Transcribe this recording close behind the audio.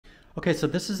Okay, so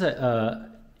this is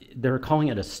they're calling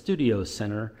it a studio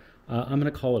center. I'm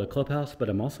going to call it a clubhouse, but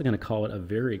I'm also going to call it a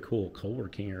very cool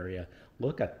co-working area.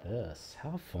 Look at this.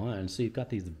 How fun. So you've got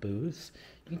these booths.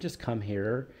 You can just come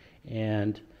here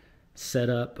and set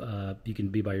up. You can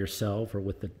be by yourself or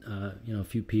with a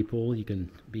few people. You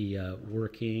can be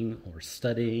working or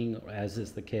studying, as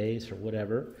is the case, or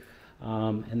whatever.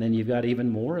 And then you've got even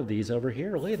more of these over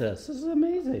here. Look at this. This is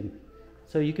amazing.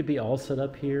 So you could be all set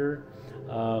up here.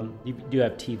 You do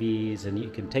have TVs, and you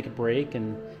can take a break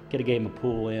and get a game of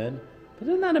pool in. But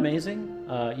isn't that amazing?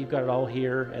 You've got it all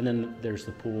here, and then there's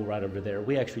the pool right over there.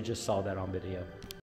 We actually just saw that on video.